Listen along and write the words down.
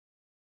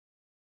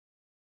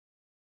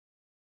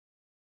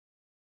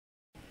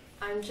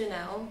I'm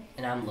Janelle.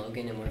 And I'm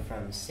Logan, and we're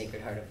from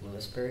Sacred Heart of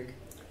Lewisburg.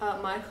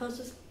 My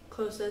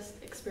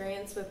closest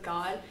experience with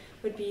God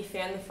would be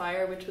Fan the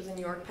Fire, which was in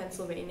York,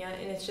 Pennsylvania,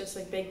 and it's just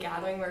like big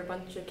gathering where a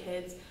bunch of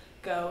kids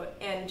go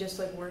and just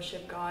like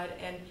worship God.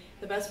 And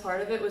the best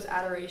part of it was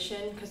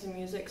adoration, because the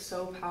music's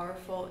so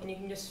powerful and you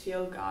can just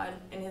feel God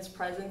and His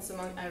presence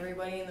among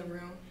everybody in the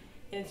room.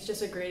 And it's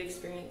just a great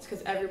experience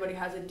because everybody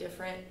has a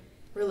different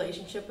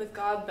relationship with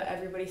God, but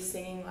everybody's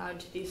singing loud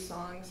to these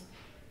songs,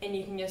 and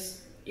you can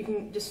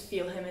just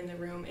feel Him in the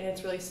room, and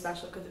it's really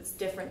special because it's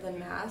different than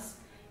Mass,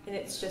 and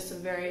it's just a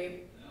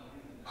very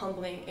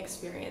humbling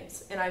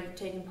experience. And I've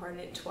taken part in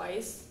it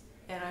twice,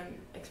 and I'm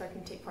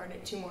expecting to take part in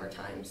it 2 more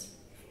times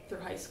through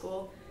high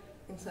school,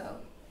 and so.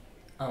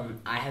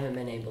 I haven't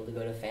been able to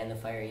go to Fan the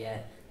Fire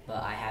yet,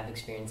 but I have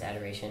experienced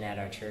adoration at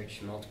our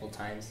church multiple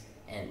times,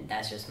 and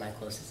that's just my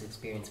closest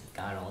experience with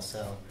God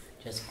also.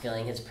 Just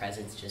feeling His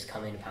presence just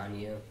coming upon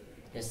you,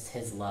 just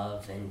His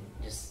love and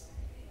just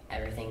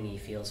everything He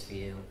feels for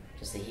you,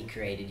 just that He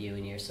created you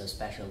and you're so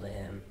special to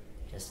Him.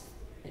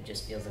 It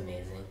just feels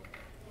amazing.